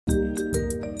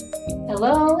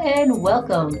Hello and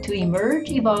welcome to Emerge,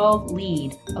 Evolve,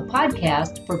 Lead, a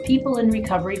podcast for people in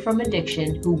recovery from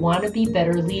addiction who want to be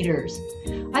better leaders.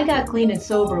 I got clean and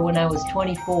sober when I was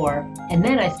 24, and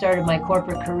then I started my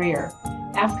corporate career.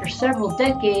 After several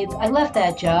decades, I left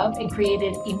that job and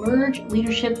created Emerge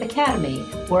Leadership Academy,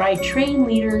 where I train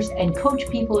leaders and coach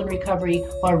people in recovery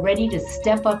who are ready to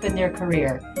step up in their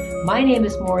career. My name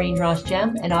is Maureen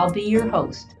Ross-Jem, and I'll be your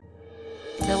host.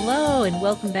 Hello, and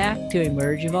welcome back to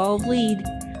Emerge, Evolve, Lead.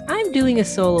 I'm doing a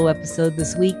solo episode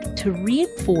this week to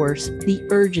reinforce the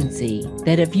urgency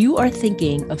that if you are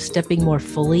thinking of stepping more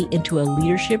fully into a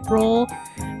leadership role,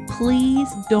 please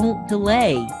don't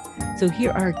delay. So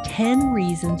here are 10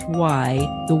 reasons why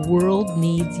the world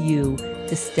needs you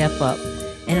to step up.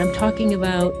 And I'm talking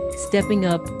about stepping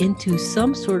up into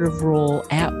some sort of role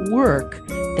at work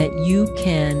that you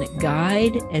can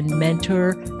guide and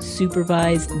mentor,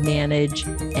 supervise, manage,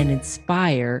 and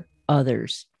inspire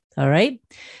others. All right.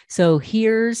 So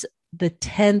here's the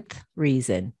 10th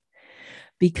reason,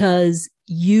 because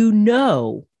you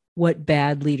know what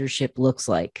bad leadership looks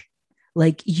like.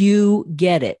 Like you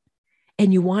get it.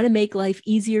 And you want to make life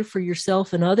easier for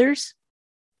yourself and others,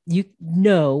 you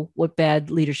know what bad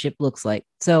leadership looks like.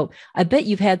 So I bet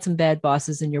you've had some bad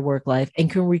bosses in your work life and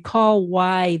can recall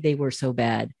why they were so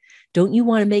bad. Don't you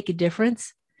want to make a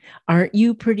difference? Aren't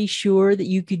you pretty sure that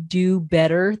you could do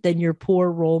better than your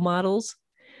poor role models?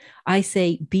 I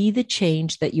say, be the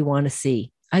change that you want to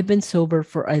see. I've been sober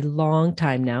for a long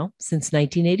time now, since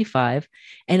 1985,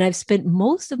 and I've spent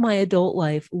most of my adult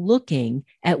life looking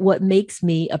at what makes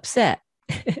me upset.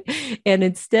 And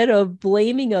instead of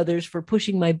blaming others for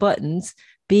pushing my buttons,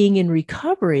 being in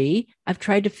recovery, I've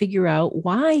tried to figure out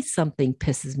why something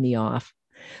pisses me off.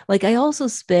 Like I also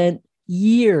spent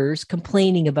years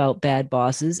complaining about bad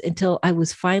bosses until I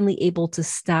was finally able to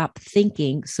stop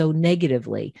thinking so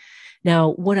negatively. Now,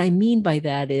 what I mean by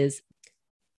that is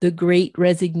the great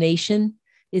resignation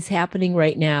is happening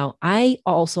right now. I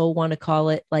also want to call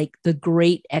it like the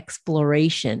great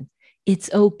exploration.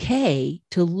 It's okay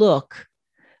to look,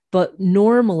 but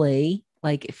normally,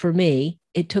 like for me,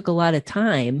 it took a lot of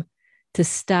time to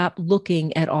stop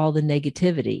looking at all the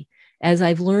negativity. As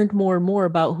I've learned more and more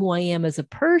about who I am as a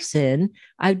person,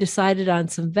 I've decided on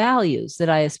some values that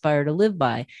I aspire to live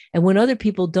by. And when other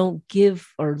people don't give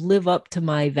or live up to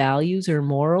my values or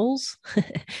morals,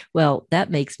 well,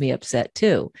 that makes me upset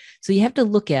too. So you have to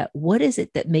look at what is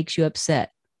it that makes you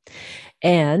upset.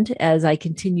 And as I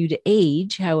continue to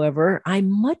age, however,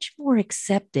 I'm much more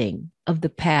accepting of the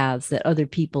paths that other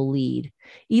people lead,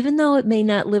 even though it may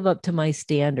not live up to my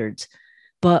standards.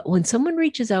 But when someone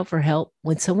reaches out for help,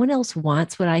 when someone else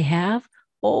wants what I have,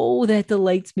 oh, that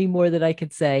delights me more than I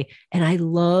could say. And I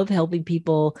love helping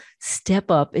people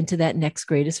step up into that next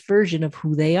greatest version of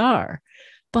who they are.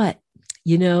 But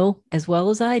you know, as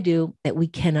well as I do, that we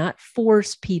cannot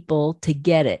force people to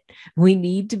get it. We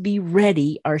need to be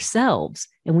ready ourselves,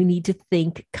 and we need to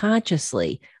think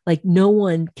consciously. Like no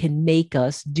one can make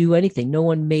us do anything. No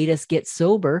one made us get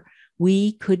sober.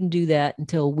 We couldn't do that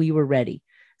until we were ready.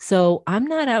 So I'm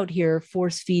not out here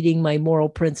force feeding my moral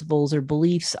principles or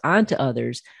beliefs onto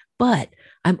others, but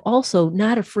I'm also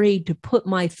not afraid to put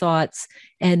my thoughts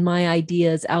and my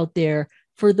ideas out there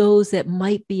for those that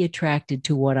might be attracted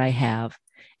to what I have.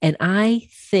 And I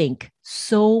think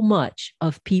so much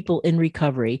of people in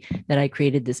recovery that I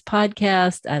created this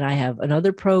podcast and I have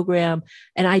another program.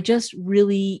 And I just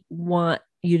really want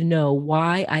you to know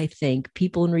why I think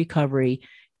people in recovery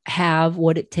have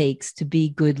what it takes to be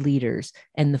good leaders.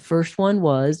 And the first one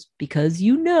was because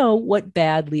you know what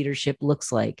bad leadership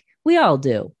looks like. We all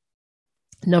do.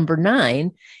 Number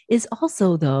 9 is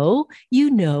also, though, you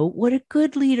know what a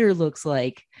good leader looks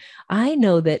like. I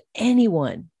know that any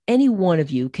one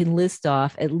of you can list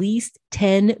off at least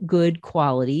 10 good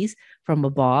qualities from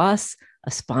a boss, a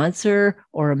sponsor,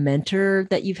 or a mentor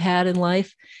that you've had in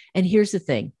life. And here's the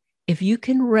thing. If you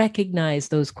can recognize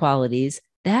those qualities,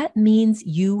 that means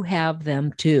you have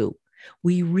them too.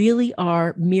 We really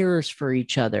are mirrors for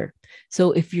each other.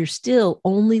 So if you're still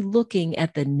only looking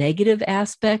at the negative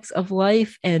aspects of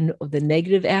life and the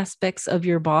negative aspects of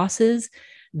your bosses,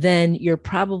 then you're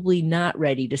probably not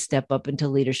ready to step up into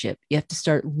leadership. You have to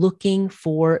start looking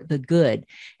for the good.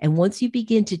 And once you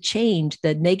begin to change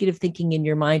the negative thinking in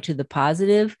your mind to the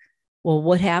positive, well,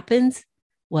 what happens?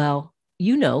 Well,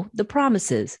 you know, the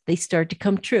promises, they start to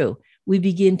come true. We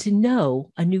begin to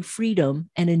know a new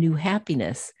freedom and a new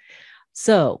happiness.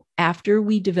 So after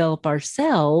we develop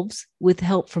ourselves with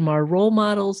help from our role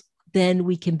models, then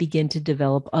we can begin to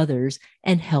develop others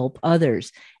and help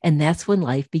others. And that's when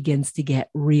life begins to get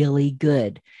really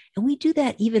good. And we do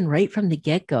that even right from the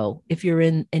get-go if you're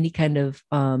in any kind of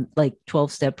like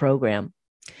 12-step program.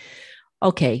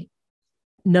 Okay,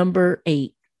 number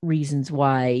 8 reasons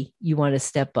why you want to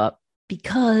step up,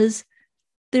 because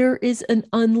there is an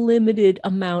unlimited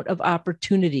amount of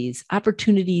opportunities.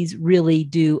 Opportunities really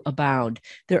do abound.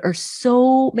 There are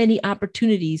so many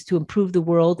opportunities to improve the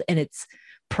world and its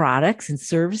products and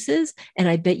services. And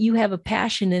I bet you have a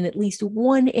passion in at least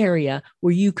one area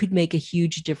where you could make a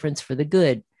huge difference for the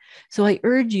good. So I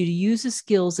urge you to use the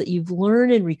skills that you've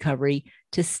learned in recovery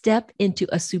to step into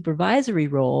a supervisory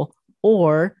role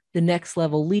or the next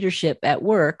level leadership at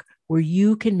work where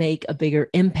you can make a bigger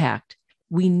impact.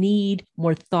 We need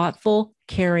more thoughtful,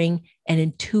 caring, and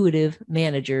intuitive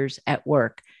managers at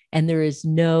work. And there is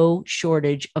no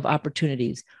shortage of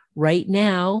opportunities. Right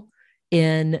now,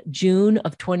 in June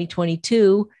of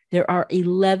 2022, there are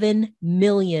 11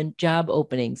 million job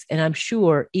openings. And I'm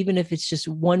sure even if it's just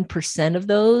 1% of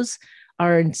those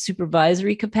are in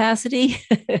supervisory capacity,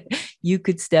 you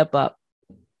could step up.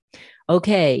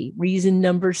 Okay, reason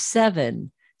number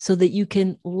 7, so that you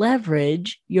can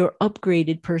leverage your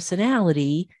upgraded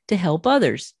personality to help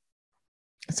others.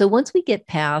 So once we get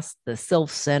past the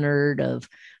self-centered of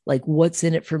like what's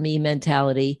in it for me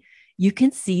mentality, you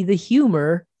can see the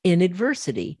humor in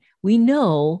adversity. We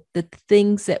know that the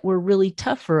things that were really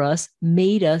tough for us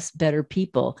made us better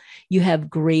people. You have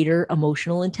greater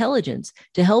emotional intelligence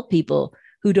to help people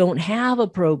who don't have a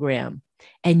program,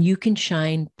 and you can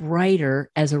shine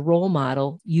brighter as a role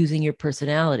model using your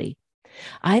personality.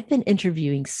 I've been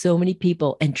interviewing so many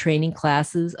people and training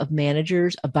classes of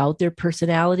managers about their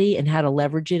personality and how to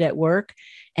leverage it at work.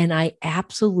 And I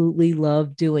absolutely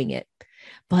love doing it.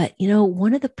 But,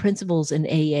 one of the principles in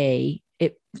AA,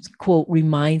 it quote,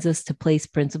 reminds us to place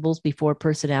principles before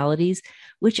personalities,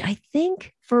 which I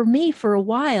think for me, for a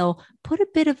while, put a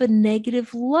bit of a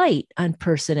negative light on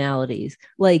personalities.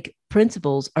 Like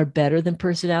principles are better than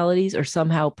personalities, or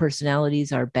somehow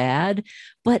personalities are bad.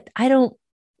 But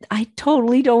I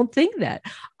totally don't think that.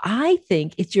 I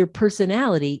think it's your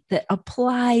personality that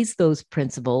applies those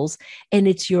principles, and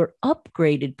it's your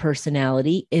upgraded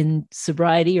personality in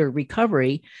sobriety or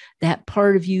recovery, that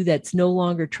part of you that's no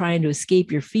longer trying to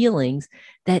escape your feelings,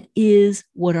 that is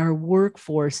what our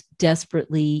workforce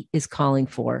desperately is calling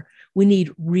for. We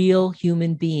need real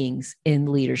human beings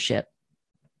in leadership.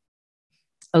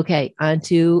 Okay, on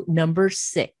to number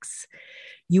 6.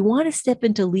 You want to step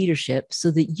into leadership so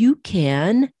that you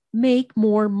can make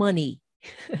more money.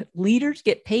 Leaders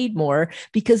get paid more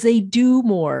because they do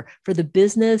more for the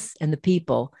business and the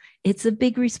people. It's a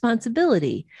big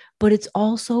responsibility, but it's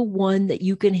also one that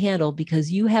you can handle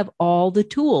because you have all the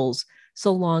tools,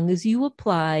 so long as you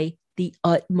apply the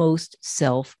utmost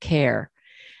self-care.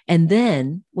 And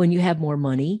then when you have more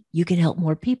money, you can help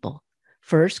more people.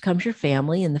 First comes your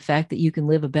family and the fact that you can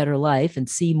live a better life and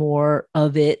see more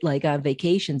of it, like on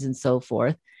vacations and so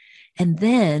forth. And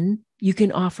then you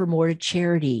can offer more to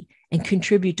charity and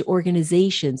contribute to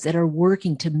organizations that are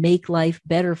working to make life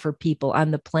better for people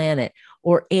on the planet,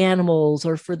 or animals,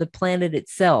 or for the planet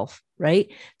itself,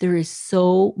 right? There is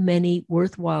so many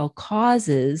worthwhile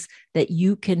causes that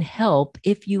you can help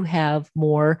if you have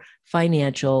more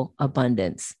financial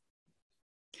abundance.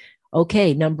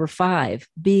 Okay, number 5,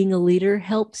 being a leader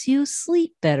helps you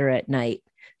sleep better at night.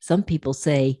 Some people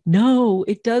say, no,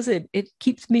 it doesn't. It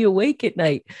keeps me awake at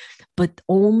night, but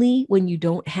only when you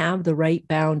don't have the right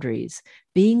boundaries.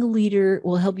 Being a leader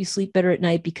will help you sleep better at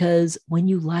night because when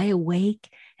you lie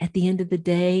awake at the end of the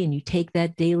day and you take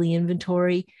that daily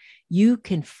inventory, you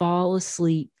can fall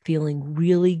asleep feeling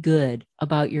really good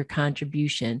about your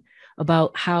contribution,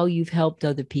 about how you've helped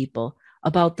other people,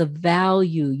 about the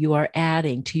value you are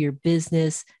adding to your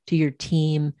business, to your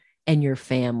team, and your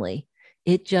family.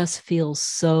 It just feels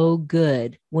so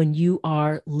good when you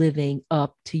are living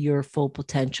up to your full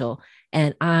potential.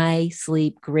 And I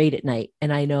sleep great at night,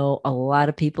 and I know a lot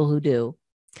of people who do.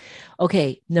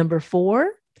 Okay, number 4,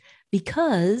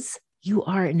 because you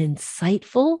are an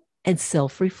insightful and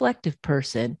self-reflective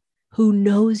person who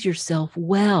knows yourself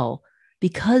well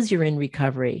because you're in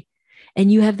recovery.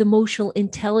 And you have the emotional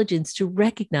intelligence to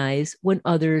recognize when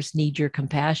others need your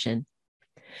compassion.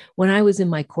 When I was in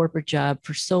my corporate job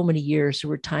for so many years, there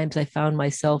were times I found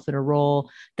myself in a role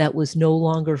that was no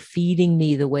longer feeding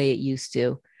me the way it used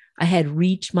to. I had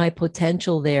reached my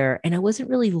potential there, and I wasn't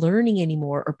really learning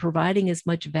anymore or providing as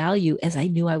much value as I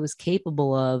knew I was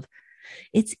capable of.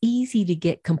 It's easy to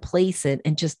get complacent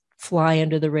and just fly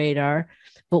under the radar.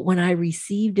 But when I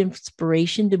received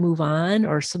inspiration to move on,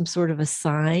 or some sort of a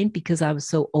sign because I was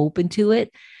so open to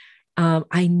it,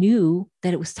 I knew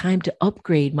that it was time to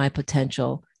upgrade my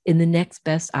potential in the next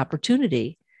best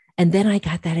opportunity. And then I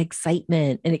got that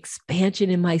excitement and expansion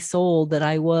in my soul that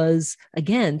I was,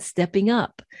 again, stepping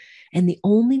up. And the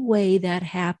only way that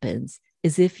happens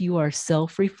is if you are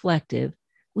self reflective,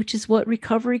 which is what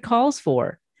recovery calls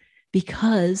for,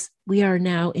 because we are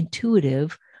now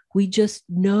intuitive. We just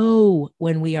know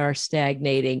when we are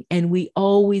stagnating, and we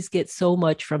always get so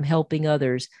much from helping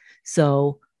others.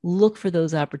 So look for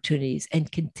those opportunities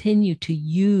and continue to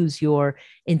use your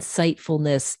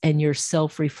insightfulness and your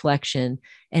self reflection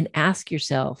and ask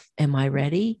yourself, am I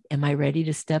ready? Am I ready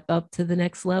to step up to the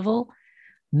next level?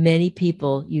 Many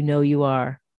people, you know, you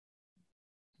are.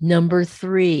 Number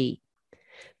 3,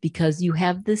 because you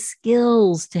have the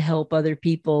skills to help other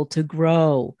people to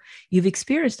grow. You've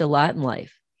experienced a lot in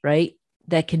life, right?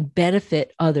 That can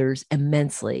benefit others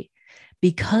immensely.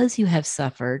 Because you have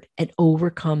suffered and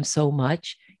overcome so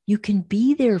much, you can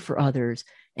be there for others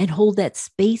and hold that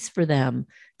space for them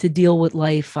to deal with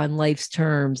life on life's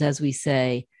terms, as we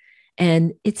say.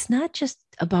 And it's not just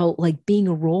about like being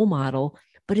a role model,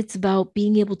 but it's about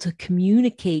being able to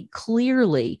communicate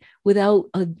clearly without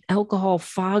an alcohol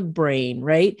fog brain,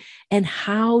 right? And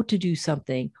how to do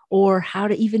something or how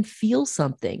to even feel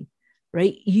something,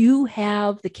 right? You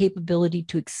have the capability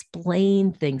to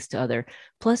explain things to other.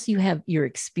 Plus, you have your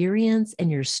experience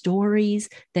and your stories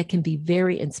that can be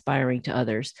very inspiring to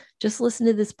others. Just listen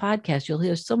to this podcast. You'll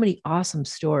hear so many awesome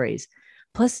stories.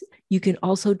 Plus, you can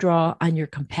also draw on your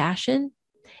compassion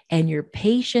and your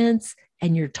patience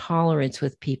and your tolerance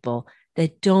with people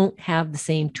that don't have the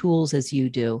same tools as you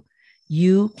do.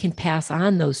 You can pass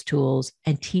on those tools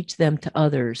and teach them to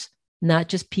others, not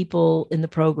just people in the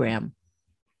program.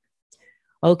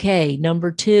 Okay,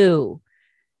 number 2,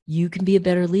 you can be a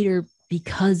better leader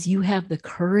because you have the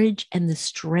courage and the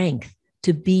strength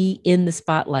to be in the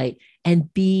spotlight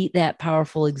and be that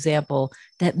powerful example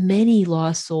that many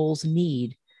lost souls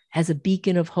need as a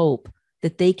beacon of hope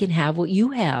that they can have what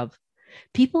you have.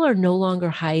 People are no longer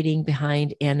hiding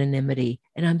behind anonymity,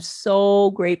 and I'm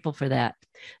so grateful for that.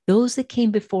 Those that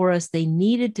came before us, they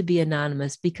needed to be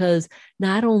anonymous because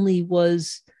not only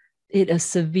was it a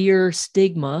severe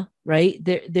stigma, right?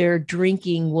 Their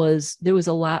drinking was, there was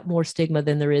a lot more stigma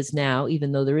than there is now,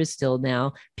 even though there is still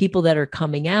now. People that are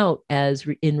coming out as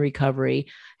in recovery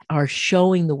are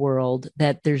showing the world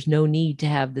that there's no need to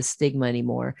have the stigma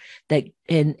anymore. That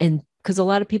and because a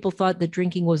lot of people thought that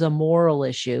drinking was a moral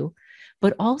issue,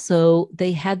 but also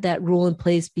they had that rule in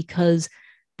place because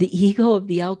the ego of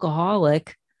the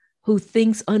alcoholic who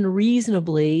thinks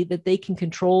unreasonably that they can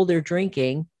control their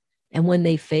drinking, and when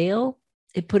they fail,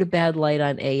 it put a bad light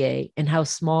on AA and how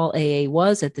small AA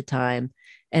was at the time.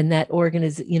 And that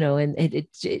organization, and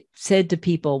it said to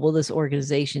people, well, this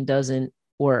organization doesn't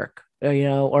work,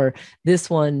 or this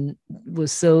one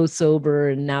was so sober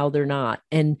and now they're not.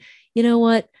 And you know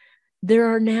what?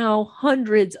 There are now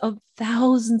hundreds of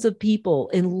thousands of people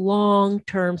in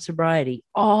long-term sobriety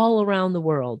all around the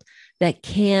world that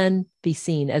can be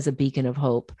seen as a beacon of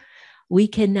hope. We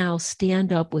can now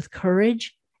stand up with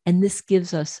courage, and this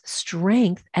gives us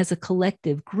strength as a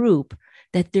collective group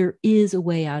that there is a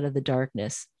way out of the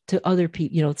darkness to other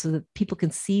people, so that people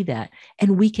can see that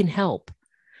and we can help.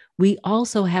 We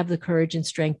also have the courage and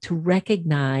strength to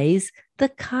recognize the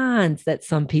cons that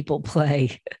some people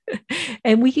play,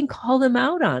 and we can call them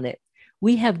out on it.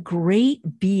 We have great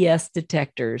BS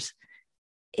detectors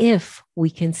if we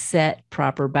can set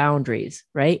proper boundaries,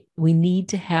 right? We need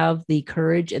to have the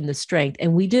courage and the strength,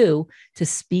 and we do, to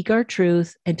speak our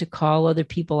truth and to call other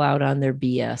people out on their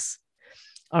BS.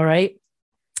 All right.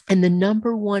 And the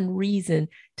number one reason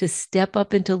to step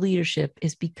up into leadership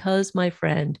is because, my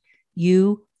friend,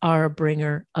 you are a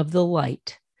bringer of the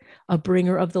light. A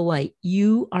bringer of the light.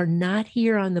 You are not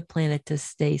here on the planet to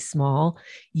stay small.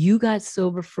 You got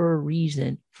sober for a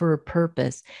reason, for a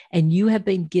purpose, and you have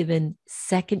been given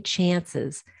second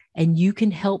chances, and you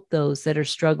can help those that are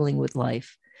struggling with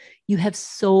life. You have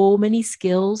so many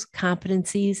skills,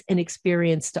 competencies, and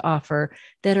experience to offer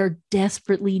that are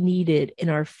desperately needed in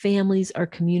our families, our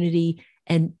community,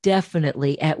 and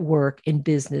definitely at work and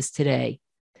business today.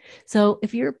 So,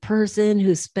 if you're a person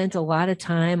who's spent a lot of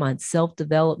time on self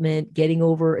development, getting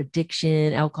over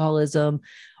addiction, alcoholism,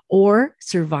 or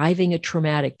surviving a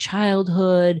traumatic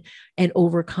childhood and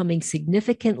overcoming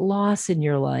significant loss in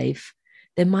your life,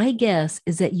 then my guess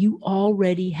is that you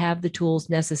already have the tools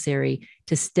necessary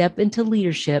to step into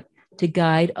leadership to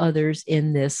guide others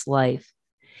in this life.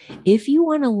 If you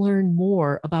want to learn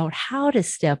more about how to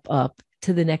step up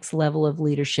to the next level of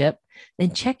leadership,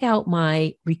 then check out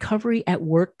my Recovery at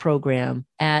Work program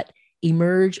at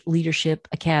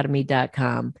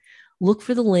emergeleadershipacademy.com. look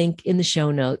for the link in the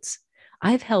show notes.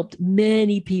 I've helped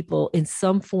many people in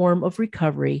some form of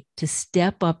recovery to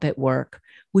step up at work,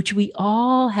 which we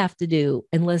all have to do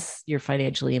unless you're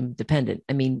financially independent.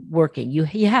 I mean, working, you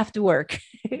have to work,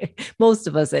 most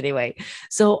of us anyway.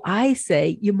 So I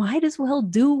say you might as well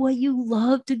do what you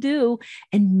love to do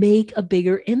and make a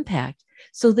bigger impact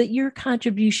so that your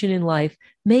contribution in life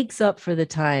makes up for the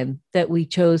time that we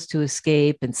chose to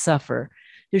escape and suffer.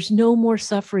 There's no more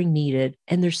suffering needed.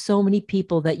 And there's so many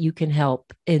people that you can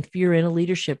help if you're in a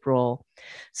leadership role.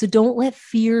 So don't let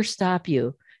fear stop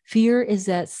you. Fear is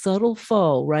that subtle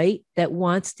foe, right? That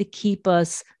wants to keep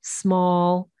us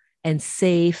small and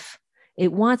safe.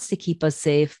 It wants to keep us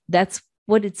safe. That's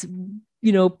what its,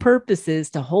 purpose is,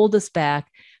 to hold us back.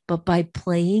 But by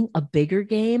playing a bigger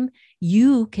game,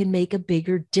 you can make a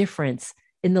bigger difference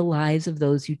in the lives of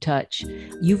those you touch.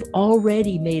 You've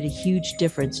already made a huge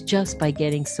difference just by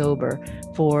getting sober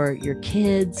for your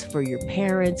kids, for your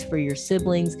parents, for your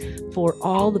siblings, for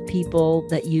all the people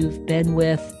that you've been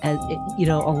with,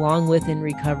 along with in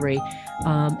recovery.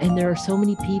 And there are so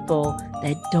many people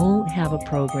that don't have a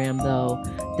program, though,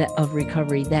 of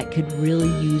recovery that could really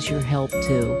use your help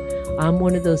too. I'm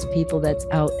one of those people that's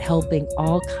out helping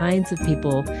all kinds of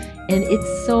people, and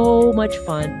it's so much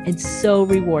fun and so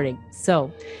rewarding.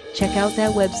 So check out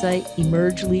that website,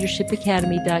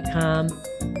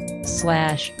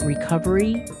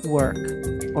 emergeleadershipacademy.com/recovery work,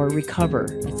 or recover.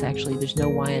 It's actually, there's no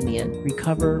Y on the end,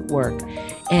 recover work.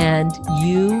 And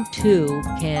you too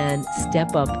can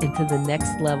step up into the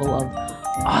next level of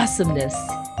awesomeness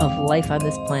of life on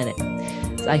this planet.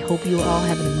 So I hope you all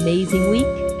have an amazing week,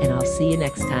 and I'll see you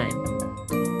next time.